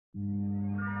Hi,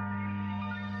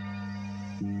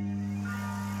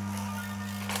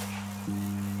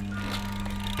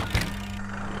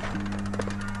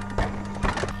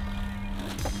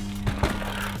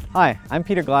 I'm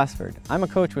Peter Glassford. I'm a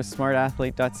coach with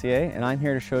smartathlete.ca and I'm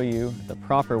here to show you the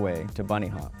proper way to bunny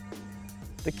hop.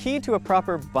 The key to a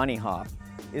proper bunny hop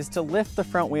is to lift the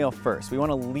front wheel first. We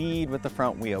want to lead with the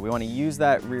front wheel. We want to use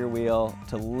that rear wheel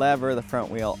to lever the front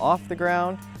wheel off the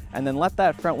ground and then let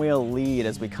that front wheel lead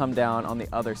as we come down on the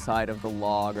other side of the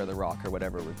log or the rock or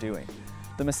whatever we're doing.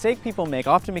 The mistake people make,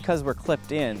 often because we're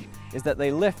clipped in, is that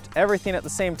they lift everything at the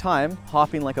same time,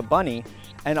 hopping like a bunny,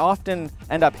 and often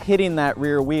end up hitting that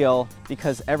rear wheel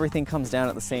because everything comes down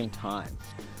at the same time.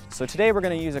 So today we're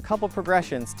going to use a couple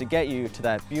progressions to get you to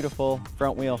that beautiful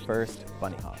front wheel first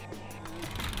bunny hop.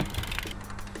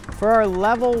 For our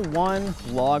level 1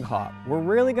 log hop, we're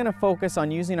really going to focus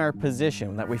on using our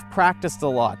position that we've practiced a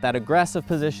lot, that aggressive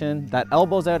position, that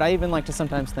elbows out. I even like to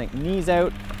sometimes think knees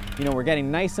out. You know, we're getting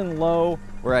nice and low,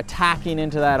 we're attacking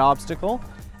into that obstacle,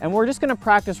 and we're just going to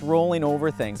practice rolling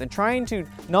over things and trying to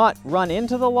not run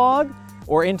into the log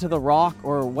or into the rock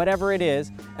or whatever it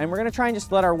is, and we're going to try and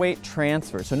just let our weight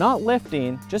transfer. So not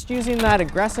lifting, just using that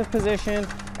aggressive position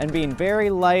and being very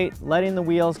light, letting the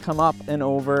wheels come up and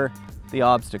over the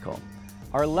obstacle.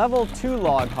 Our level 2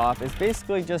 log hop is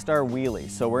basically just our wheelie.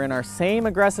 So we're in our same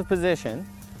aggressive position.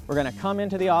 We're going to come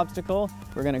into the obstacle.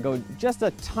 We're going to go just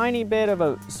a tiny bit of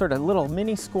a sort of little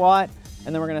mini squat,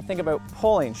 and then we're going to think about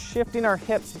pulling, shifting our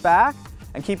hips back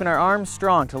and keeping our arms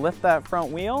strong to lift that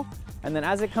front wheel. And then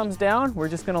as it comes down, we're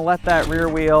just going to let that rear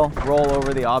wheel roll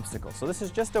over the obstacle. So this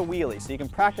is just a wheelie. So you can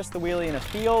practice the wheelie in a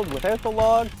field without the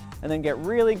log and then get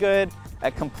really good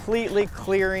at completely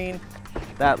clearing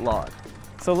that log.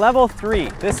 So level 3,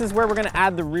 this is where we're going to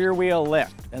add the rear wheel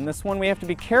lift. And this one we have to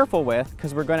be careful with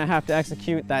because we're going to have to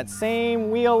execute that same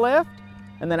wheel lift.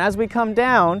 And then as we come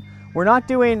down, we're not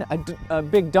doing a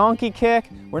big donkey kick.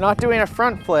 We're not doing a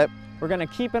front flip. We're going to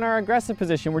keep in our aggressive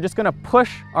position. We're just going to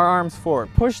push our arms forward,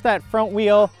 push that front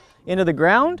wheel into the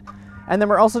ground. And then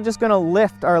we're also just going to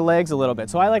lift our legs a little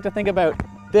bit. So I like to think about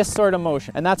this sort of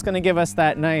motion, and that's going to give us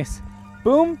that nice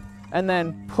boom and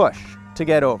then push to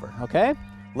get over, okay?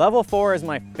 Level 4 is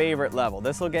my favorite level.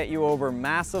 This will get you over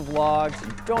massive logs.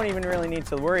 You don't even really need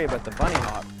to worry about the bunny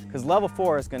hop because level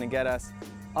 4 is going to get us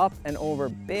up and over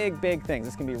big things.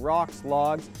 This can be rocks,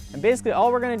 logs, and basically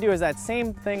all we're going to do is that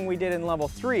same thing we did in level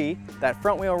 3, that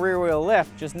front wheel, rear wheel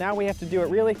lift, just now we have to do it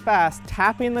really fast,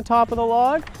 tapping the top of the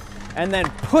log and then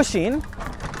pushing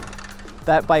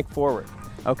that bike forward.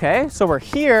 Okay, so we're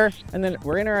here and then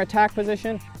we're in our attack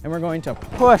position and we're going to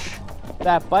push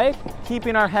that bike,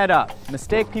 keeping our head up.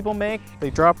 Mistake people make, they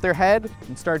drop their head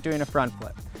and start doing a front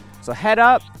flip. So head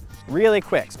up, really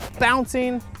quick,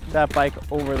 bouncing that bike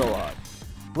over the log.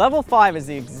 Level 5 is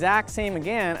the exact same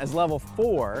again as level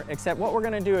 4, except what we're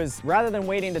going to do is rather than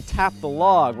waiting to tap the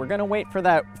log, we're going to wait for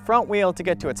that front wheel to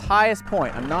get to its highest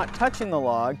point. I'm not touching the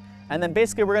log, and then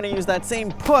basically we're going to use that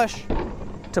same push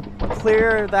to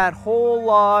clear that whole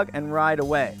log and ride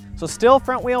away. So still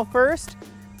front wheel first,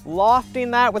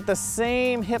 lofting that with the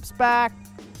same hips back,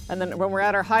 and then when we're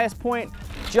at our highest point,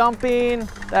 jumping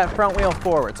that front wheel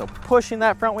forward. So pushing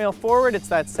that front wheel forward, it's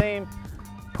that same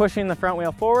pushing the front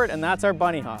wheel forward, and that's our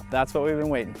bunny hop. That's what we've been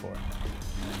waiting for.